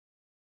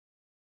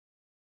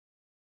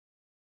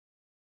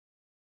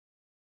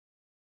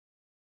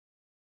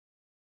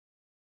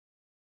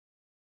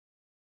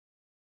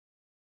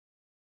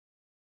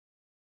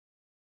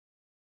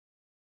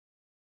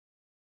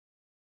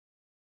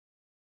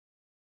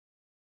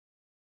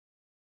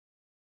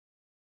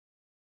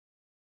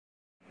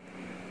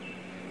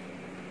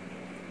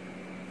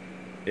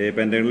A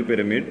pentagonal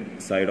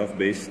pyramid, side of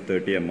base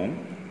 30 mm,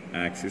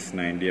 axis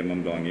 90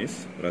 mm long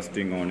is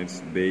resting on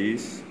its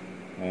base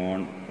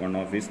on one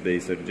of its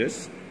base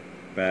edges,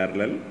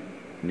 parallel,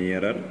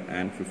 nearer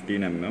and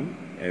 15 mm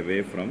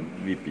away from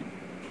VP.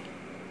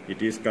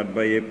 It is cut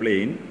by a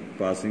plane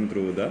passing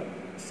through the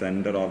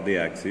center of the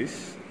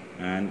axis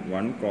and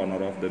one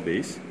corner of the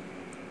base,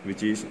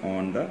 which is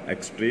on the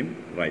extreme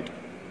right.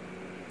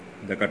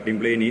 The cutting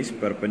plane is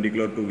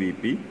perpendicular to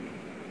VP.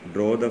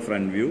 Draw the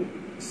front view,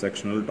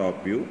 sectional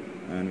top view,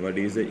 and what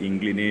is the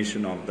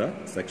inclination of the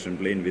section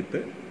plane with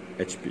the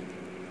HP.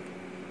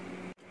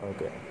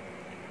 Okay.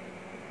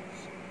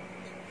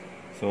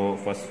 So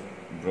first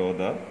draw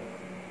the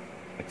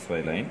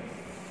XY line.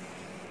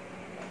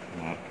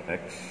 Mark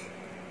X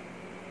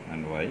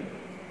and Y.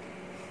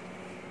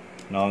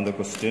 Now in the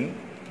question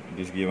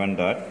it is given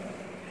that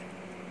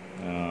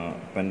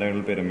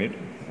pentagonal pyramid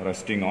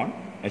resting on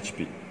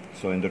HP.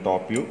 So in the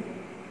top view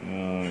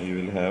you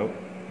will have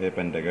a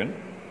pentagon,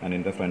 and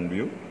in the front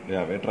view you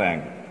have a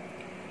triangle.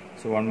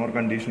 So one more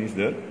condition is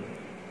there.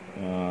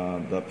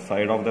 The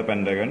side of the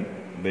pentagon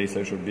base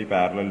side should be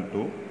parallel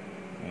to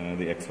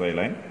the XY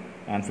line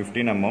and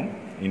 15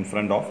 mm in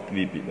front of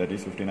VP, that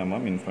is 15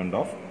 mm in front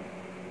of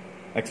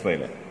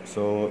XY line.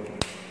 So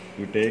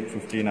you take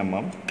 15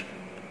 mm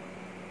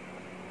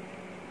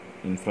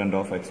in front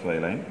of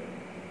XY line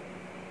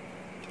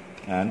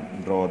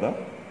and draw the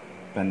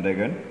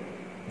pentagon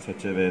in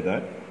such a way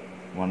that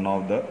one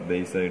of the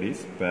base side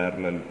is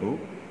parallel to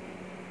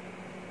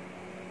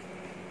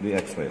the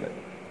XY line.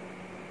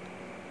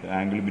 The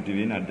angle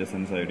between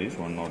adjacent side is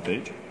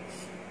 108.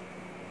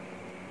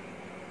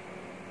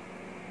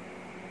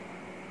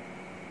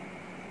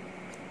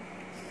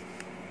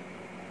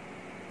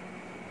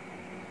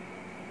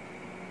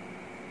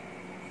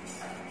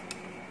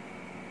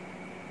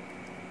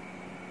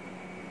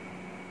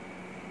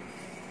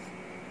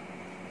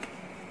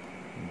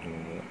 Draw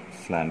the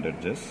slant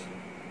edges.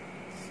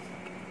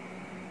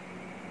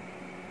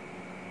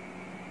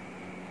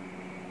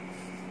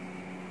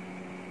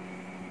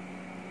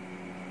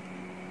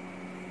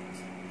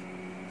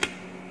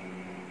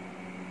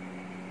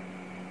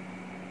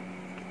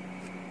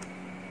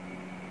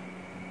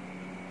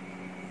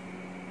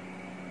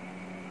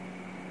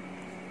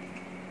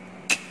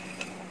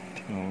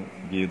 Now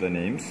give the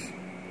names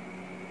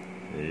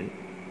A,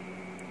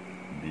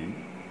 B,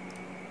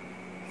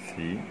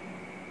 C,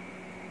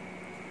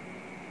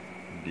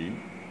 D,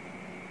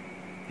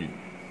 E.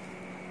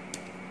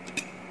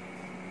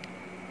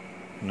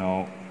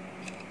 Now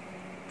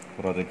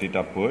project it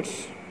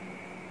upwards.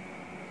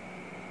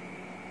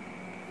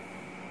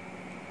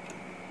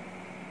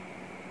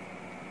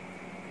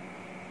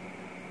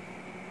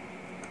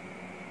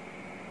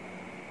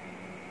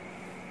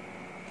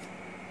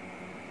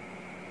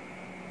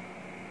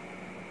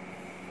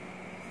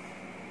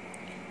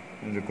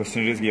 In the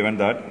question is given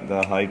that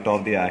the height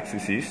of the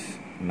axis is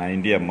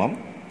 90 mm.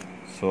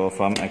 So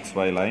from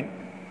XY line,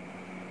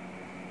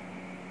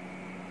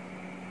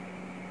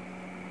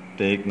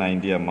 take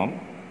 90 mm.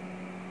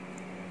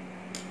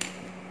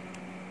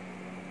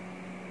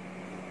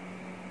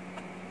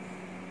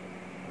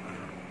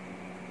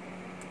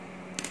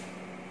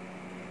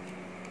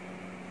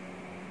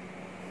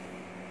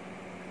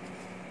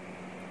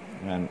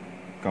 And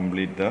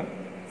complete the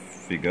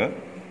figure.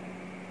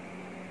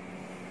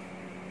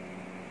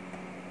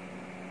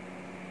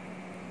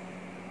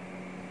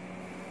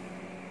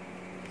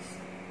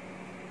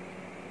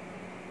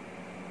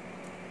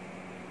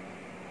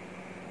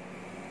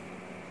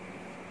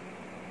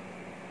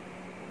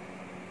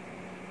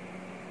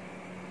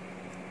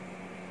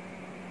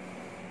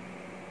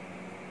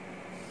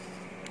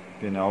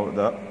 Okay, now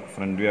the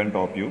front view and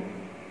top view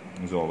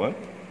is over.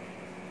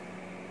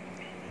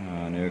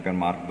 Now you can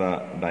mark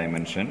the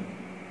dimension.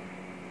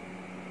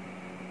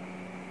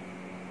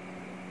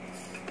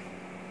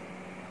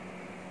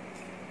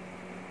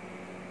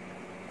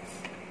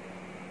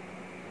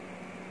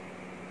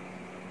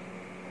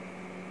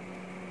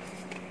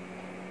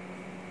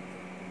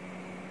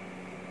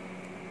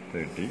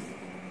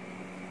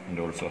 And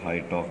also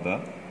height of the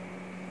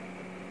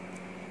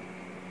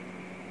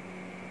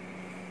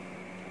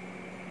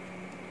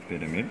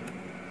pyramid.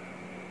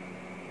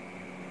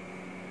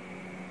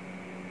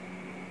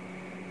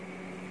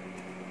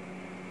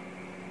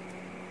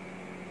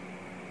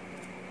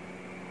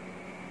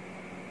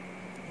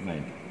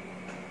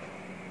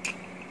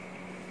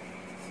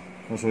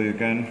 So you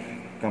can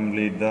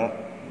complete the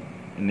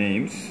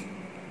names.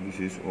 This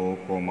is O,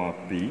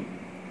 P.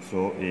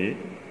 So A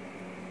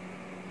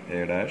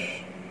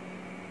dash,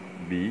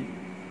 B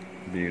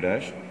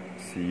dash,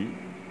 C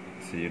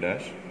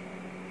dash.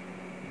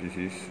 This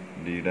is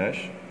D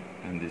dash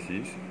and this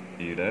is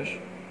E dash.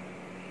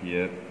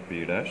 Here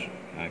P dash,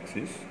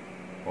 axis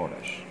O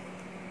dash.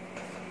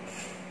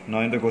 Now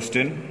in the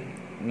question,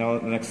 now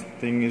the next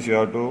thing is you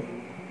have to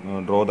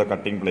draw the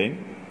cutting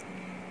plane.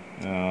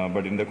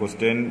 But in the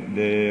question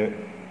they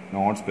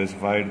not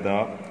specified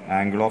the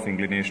angle of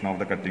inclination of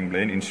the cutting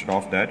plane. Instead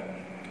of that,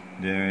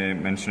 they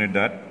mentioned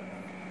that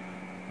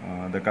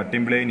the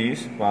cutting plane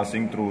is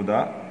passing through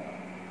the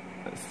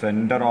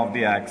center of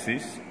the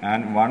axis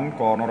and one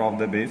corner of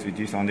the base which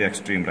is on the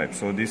extreme right.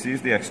 So this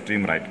is the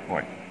extreme right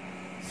point.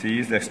 C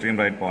is the extreme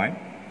right point.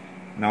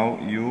 Now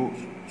you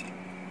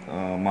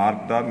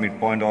mark the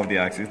midpoint of the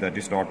axis, that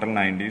is total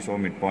 90, so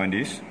midpoint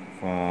is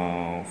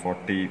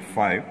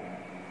 45.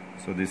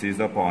 So this is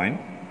the point,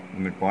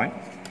 midpoint.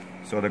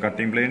 So the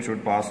cutting plane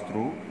should pass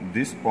through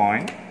this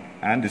point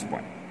and this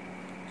point.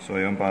 So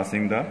I am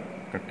passing the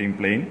cutting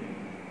plane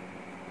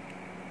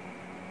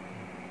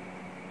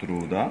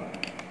through the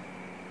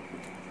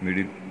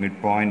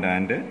midpoint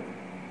and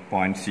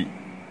point C.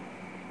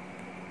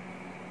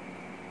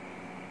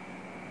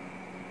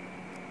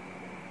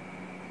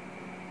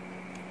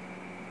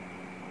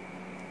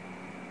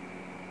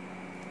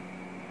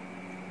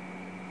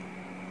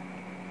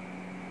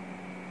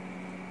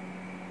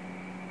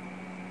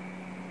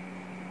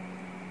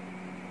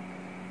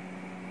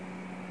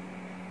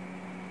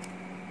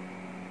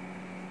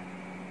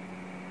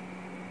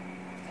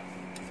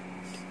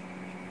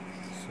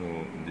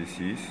 So this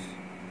is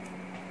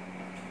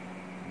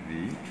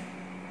V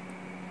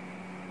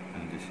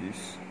and this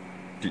is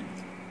T.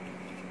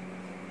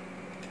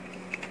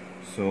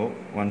 So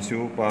once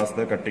you pass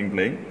the cutting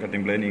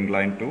plane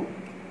inclined to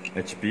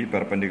HP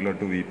perpendicular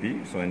to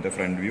VP. So in the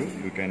front view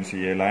you can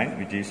see a line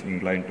which is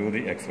inclined to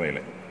the XY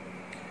line.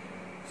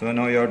 So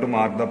now you have to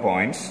mark the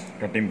points,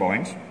 cutting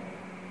points.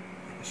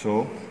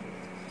 So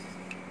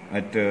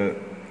at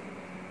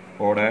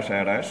O dash,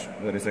 A dash,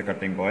 there is a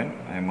cutting point.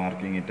 I am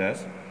marking it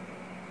as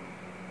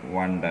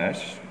 1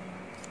 dash,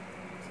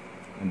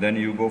 and then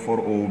you go for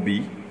OB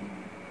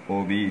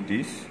it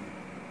is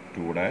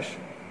 2 dash,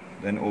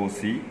 then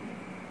OC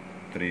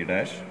 3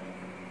 dash,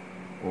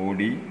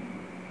 OD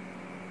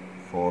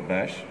 4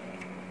 dash,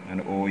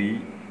 and OE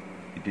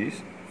it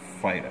is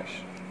 5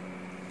 dash.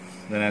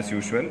 Then as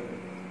usual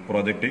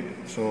project it.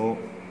 So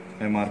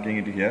I am marking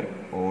it here.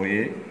 OA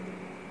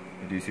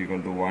it is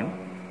equal to 1,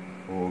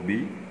 OB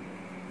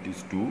it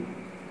is 2,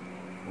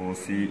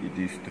 OC it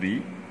is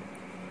 3,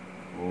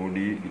 OD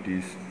it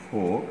is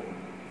 4,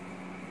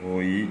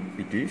 OE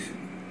it is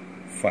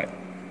 5.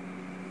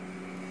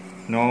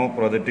 Now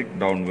project it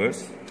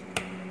downwards.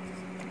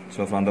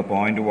 So from the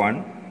point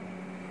 1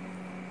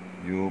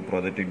 you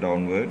project it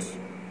downwards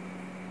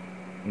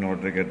in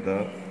order to get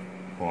the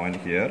point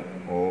here.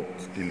 O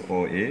still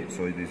OA,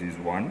 so this is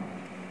 1.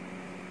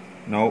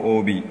 Now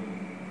OB,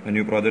 when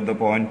you project the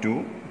point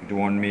 2 it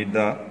won't meet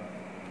the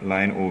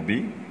line OB,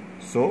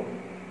 so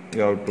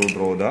you have to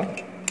draw the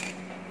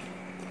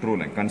true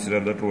length, consider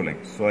the true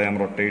length. So I am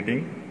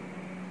rotating.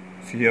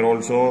 See here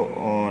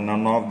also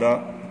none of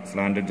the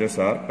slant edges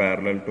are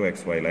parallel to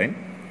XY line.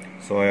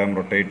 So I am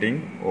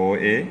rotating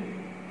OA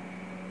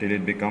till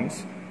it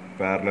becomes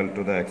parallel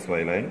to the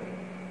XY line.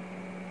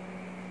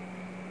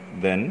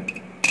 Then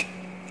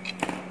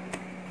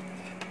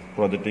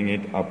projecting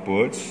it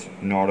upwards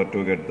in order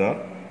to get the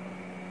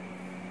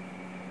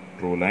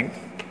true length.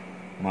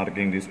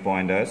 Marking this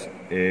point as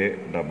A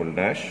double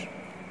dash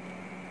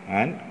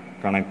and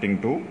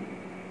connecting to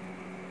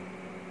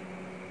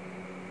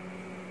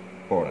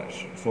O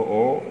dash. So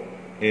O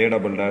A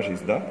double dash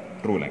is the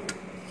true length.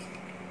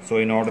 So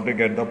in order to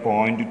get the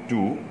point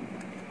 2,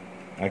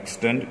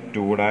 extend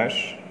 2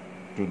 dash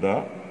to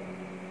the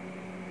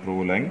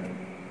true length.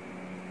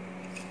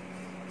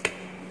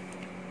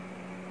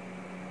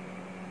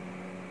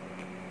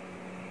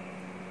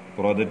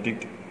 Project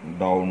it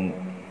downwards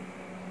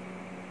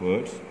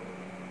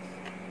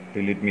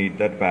till it meets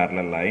that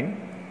parallel line.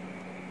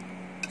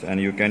 And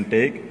you can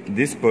take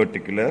this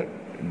particular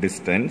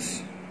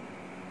distance,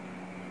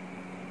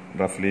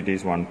 roughly it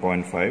is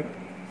 1.5,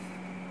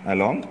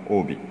 along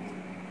OB.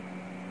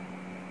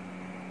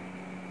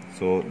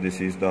 So this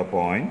is the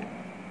point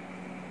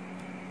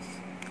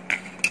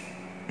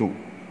 2.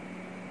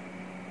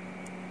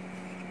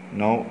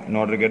 Now in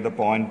order to get the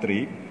point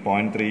 3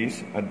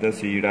 is at the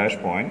C dash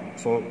point.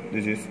 So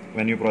this is,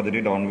 when you project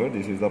it downward,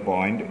 this is the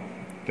point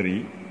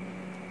 3.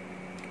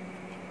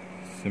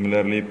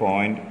 Similarly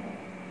point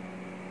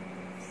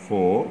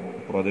 4,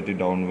 project it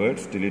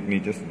downwards till it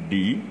meets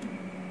D,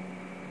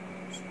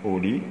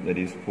 OD, that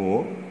is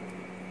 4.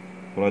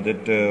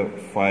 Project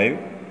 5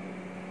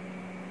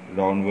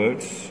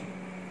 downwards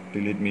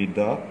till it meets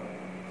the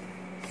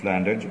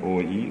slant edge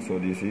OE, so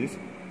this is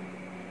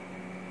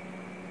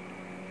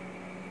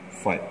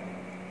 5.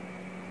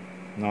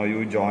 Now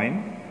you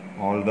join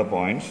all the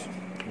points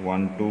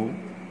 1 to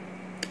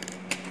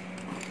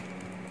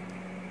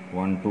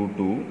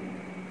 2,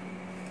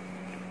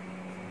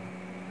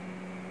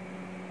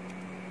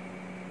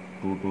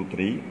 2 to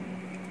 3,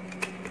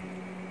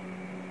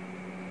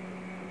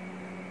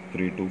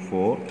 3 to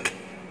 4,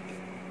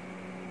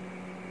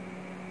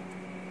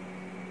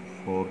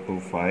 4 to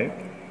 5,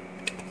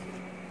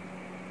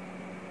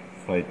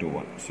 5 to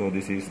 1. So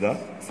this is the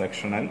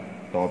sectional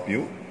top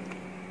view.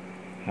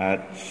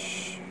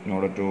 Hatch, in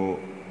order to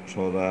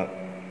show the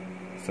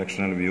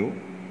sectional view,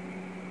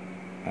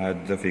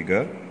 add the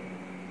figure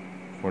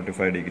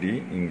 45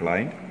 degree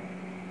inclined.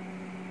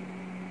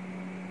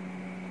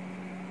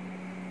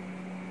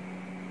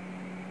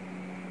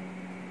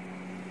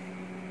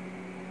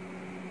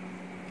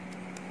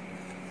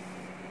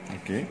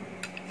 Okay.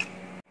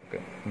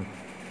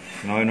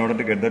 Now in order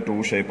to get the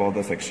true shape of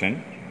the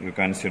section, you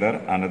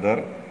consider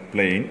another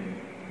plane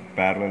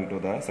parallel to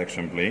the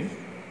section plane,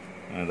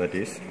 that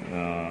is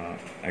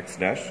x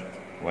dash,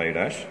 y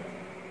dash,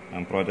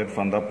 and project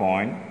from the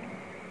point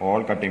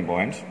all cutting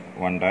points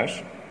 1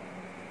 dash,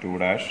 2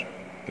 dash,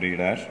 3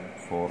 dash,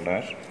 4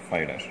 dash,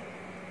 5 dash.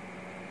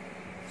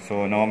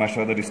 So now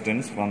measure the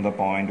distance from the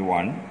point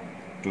 1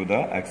 to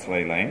the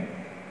xy line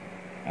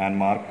and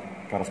mark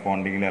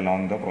correspondingly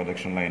along the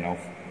projection line of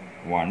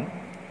 1.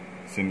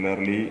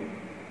 Similarly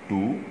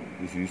 2,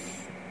 this is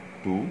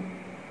 2,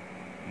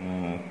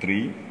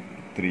 3,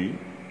 3,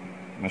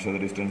 measure the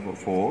distance for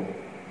 4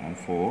 and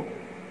 4,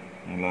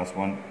 and last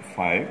one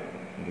 5,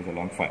 it is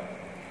along 5.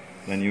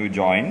 Then you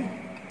join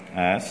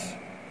as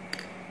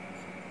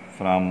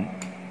from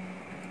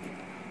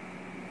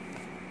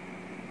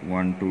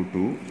 1 to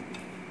 2,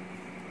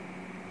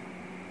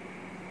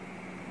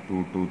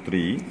 2 to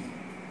 3,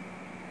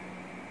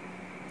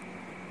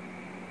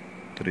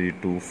 3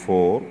 to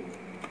 4,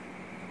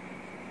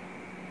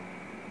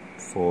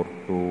 4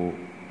 to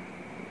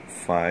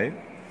 5,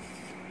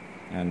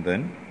 and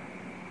then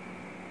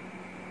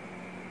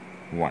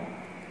 1.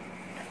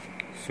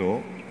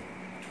 So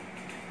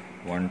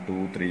 1,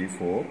 2, 3,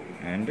 4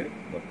 and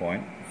the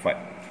point 5.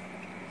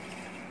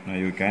 Now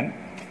you can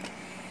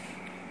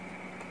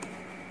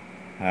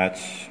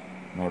hatch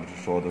in order to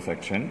show the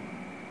section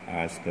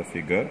as the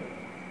figure.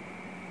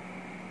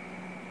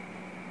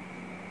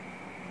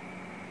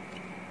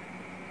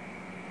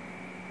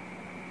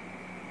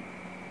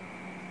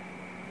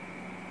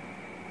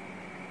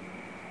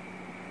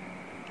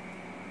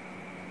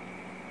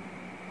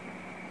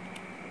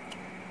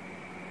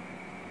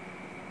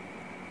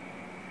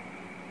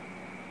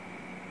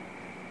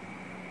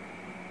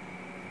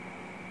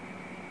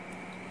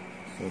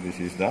 So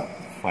this is the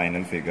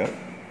final figure.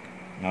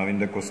 Now in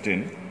the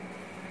question,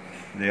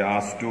 they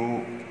asked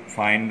to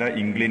find the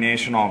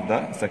inclination of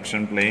the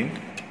section plane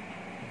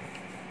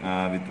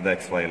with the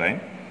xy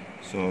line.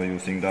 So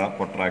using the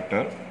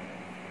protractor,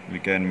 we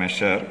can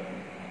measure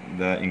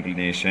the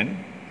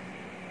inclination.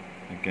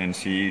 You can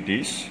see it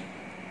is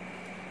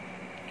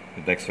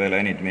with the xy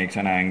line, it makes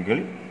an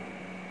angle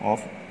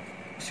of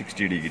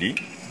 60 degree.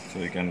 So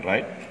you can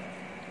write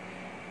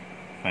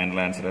final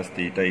answer as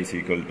theta is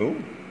equal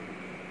to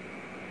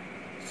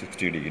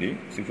 60 degree,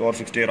 or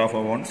 60 of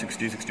 1,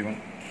 60, 61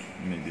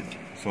 maybe.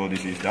 So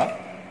this is the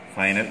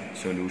final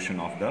solution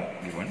of the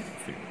given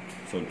figure.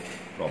 So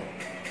problem.